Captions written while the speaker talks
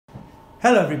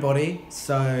Hello everybody,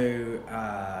 so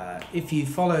if you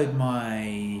followed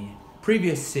my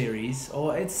previous series,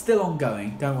 or it's still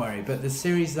ongoing, don't worry, but the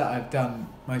series that I've done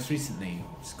most recently,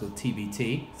 which is called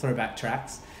TBT, Throwback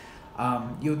Tracks,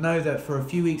 you'll know that for a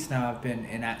few weeks now I've been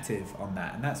inactive on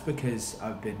that, and that's because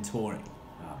I've been touring.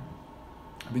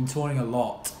 I've been touring a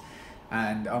lot,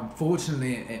 and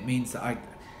unfortunately it means that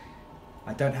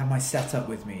I don't have my setup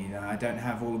with me, I don't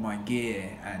have all of my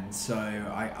gear, and so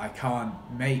I can't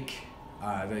make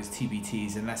those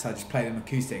TBTs unless I just play them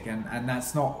acoustic, and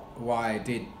that's not why I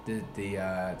did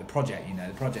the project. You know,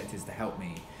 the project is to help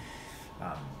me.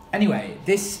 Anyway,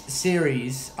 this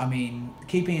series, I mean,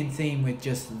 keeping in theme with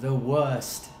just the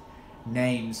worst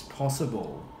names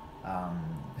possible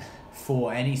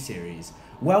for any series.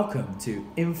 Welcome to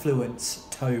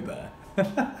Influence-tober.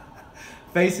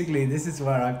 Basically, this is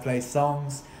where I play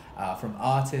songs from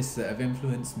artists that have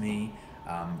influenced me.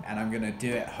 And I'm going to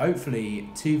do it, hopefully,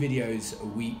 2 videos a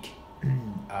week.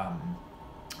 I'm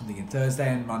thinking Thursday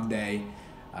and Monday.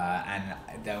 And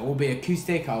they'll all be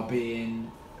acoustic.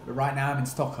 Right now I'm in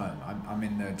Stockholm. I'm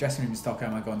in the dressing room in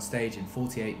Stockholm. I go on stage in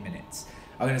 48 minutes.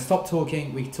 I'm going to stop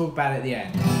talking. We can talk about it at the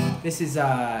end. This is,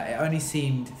 it only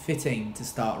seemed fitting to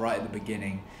start right at the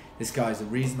beginning. This guy's the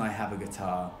reason I have a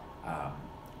guitar.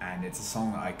 And it's a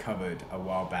song that I covered a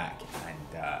while back.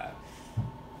 And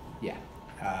yeah.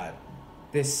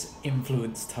 This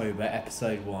Influence-tober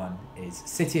episode 1 is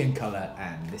City and Colour,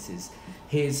 and this is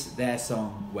their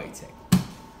song Waiting.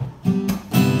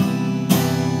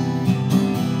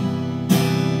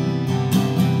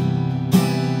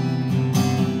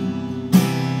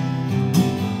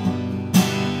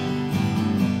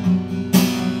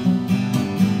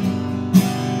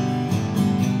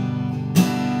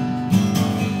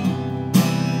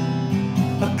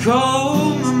 A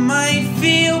coma might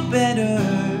feel better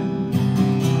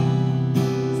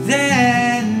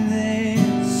than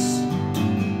this.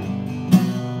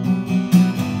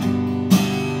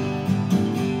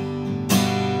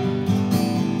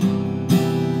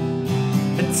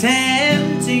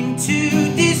 Attempting to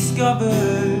discover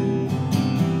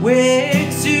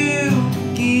where to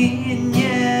begin,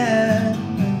 yeah.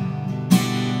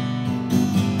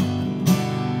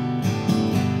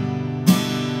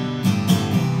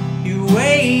 You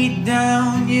weighed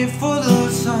down, you're full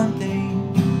of something,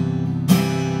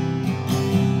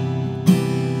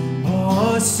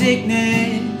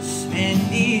 sickness and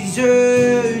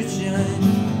desertion.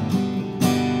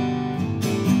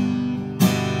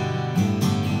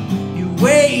 You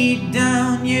weighed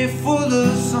down, you're full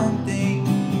of something,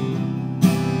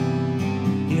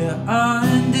 you're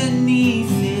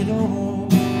underneath it all.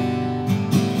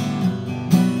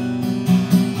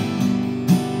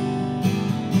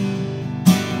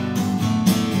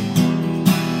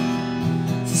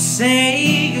 So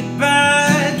say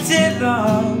goodbye to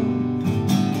love,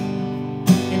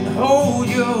 hold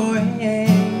your head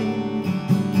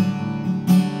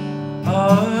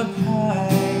up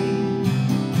high.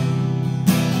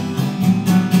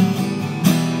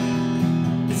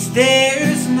 But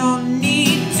there's no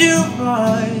need to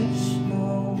rush,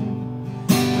 no.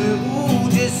 We're all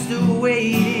just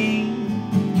waiting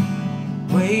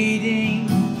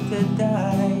to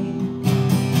die.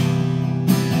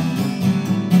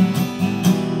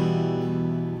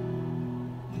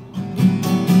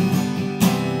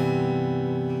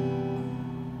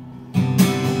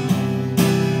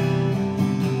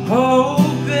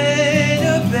 Hoping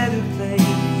a better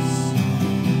place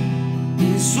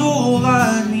is all I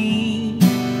need.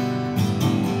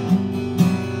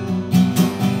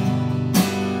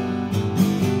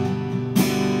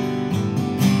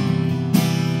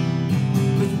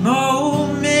 With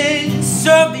moments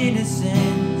of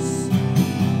innocence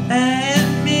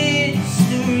and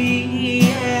mystery,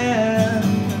 yeah.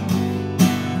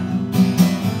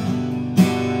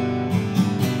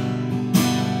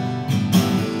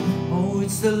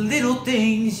 It's the little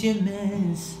things you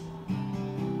miss,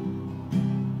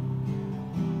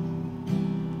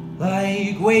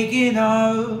 like waking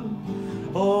up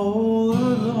all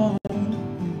alone.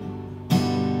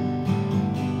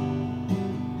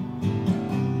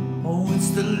 Oh, it's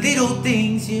the little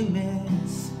things you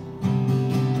miss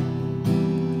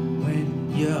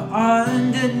when you're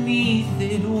underneath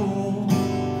it all.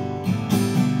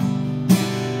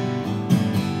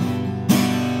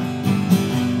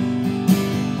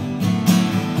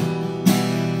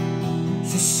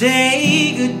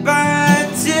 Say goodbye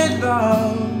to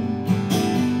love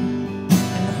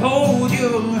and hold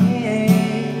your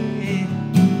head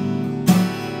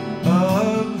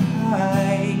up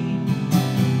high.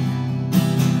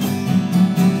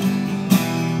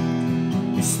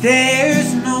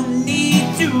 There's no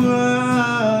need to run.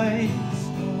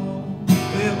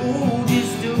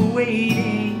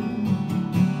 waiting,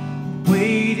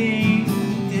 waiting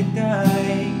to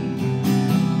die.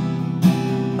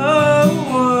 Oh,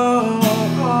 oh,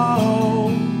 oh,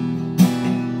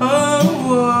 oh,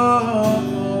 oh,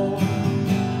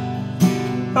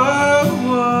 oh,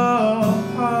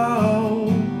 oh,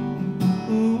 oh,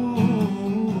 ooh.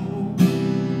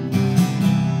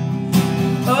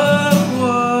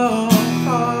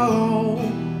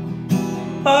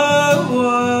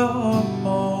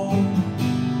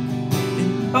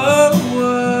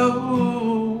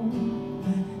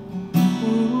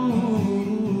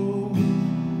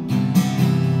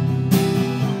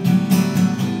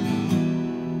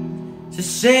 To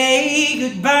say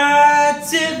goodbye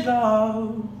to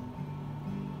love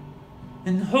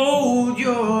and hold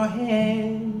your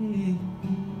head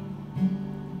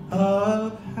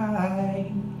up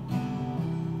high.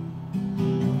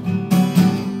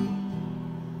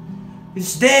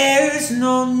 'Cause there's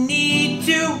no need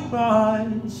to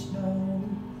rush, no.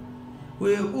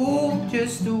 We're all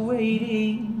just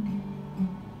waiting,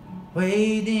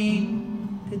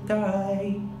 waiting to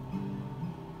die.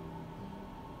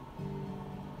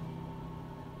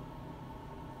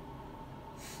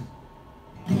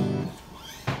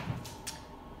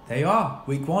 There you are,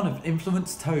 week 1 of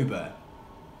influence-tober.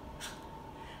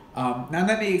 Now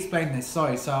let me explain this.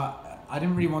 Sorry, so I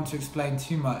didn't really want to explain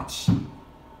too much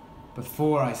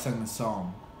before I sang the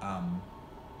song,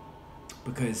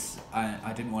 because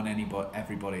I didn't want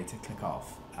everybody to click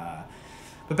off.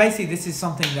 But basically, this is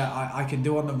something that I can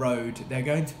do on the road. They're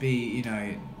going to be, you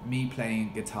know, me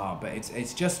playing guitar, but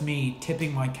it's just me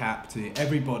tipping my cap to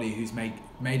everybody who's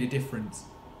made a difference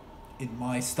in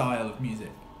my style of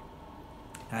music.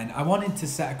 And I wanted to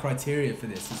set a criteria for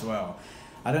this as well.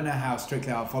 I don't know how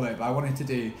strictly I'll follow it, but I wanted to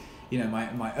do, you know,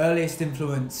 my earliest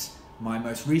influence, my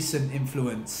most recent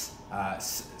influence,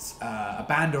 a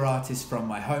band or artist from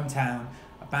my hometown,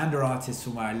 a band or artist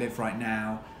from where I live right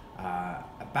now,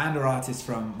 a band or artist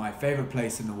from my favorite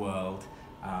place in the world,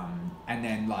 and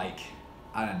then like,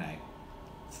 I don't know,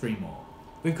 3 more.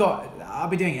 I'll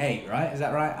be doing 8, right? Is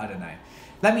that right? I don't know.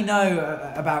 Let me know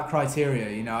about criteria.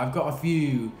 You know, I've got a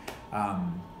few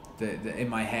that in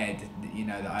my head, you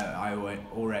know, that I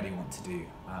already want to do.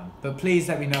 But please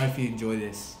let me know if you enjoy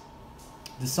this.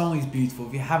 The song is beautiful.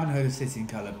 If you haven't heard of City in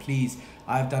Colour, please,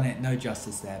 I've done it no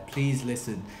justice there. Please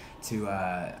listen to,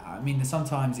 I mean,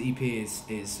 sometimes EP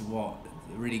is what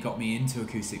really got me into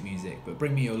acoustic music, but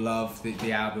Bring Me Your Love,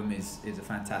 the album is a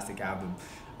fantastic album.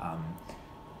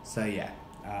 So yeah,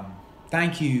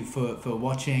 thank you for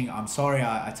watching. I'm sorry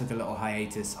I took a little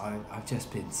hiatus. I've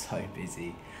just been so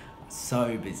busy.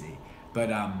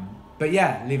 But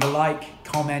yeah, leave a like,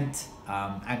 comment,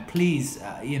 and please,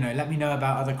 you know, let me know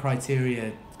about other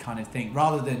criteria kind of thing,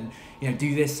 rather than, you know,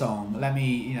 do this song. Let me,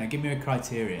 you know, give me a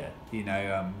criteria, you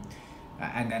know,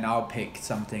 and then I'll pick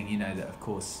something, you know, that of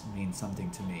course means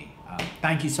something to me.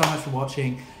 Thank you so much for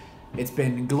watching. It's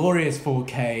been glorious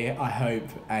 4K, I hope,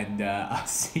 and I'll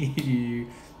see you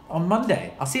on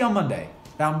Monday. I'll see you on Monday.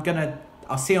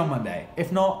 I'll see you on Monday.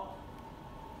 If not,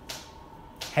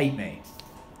 hate me,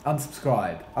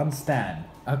 unsubscribe, unstan.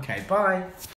 Okay, bye.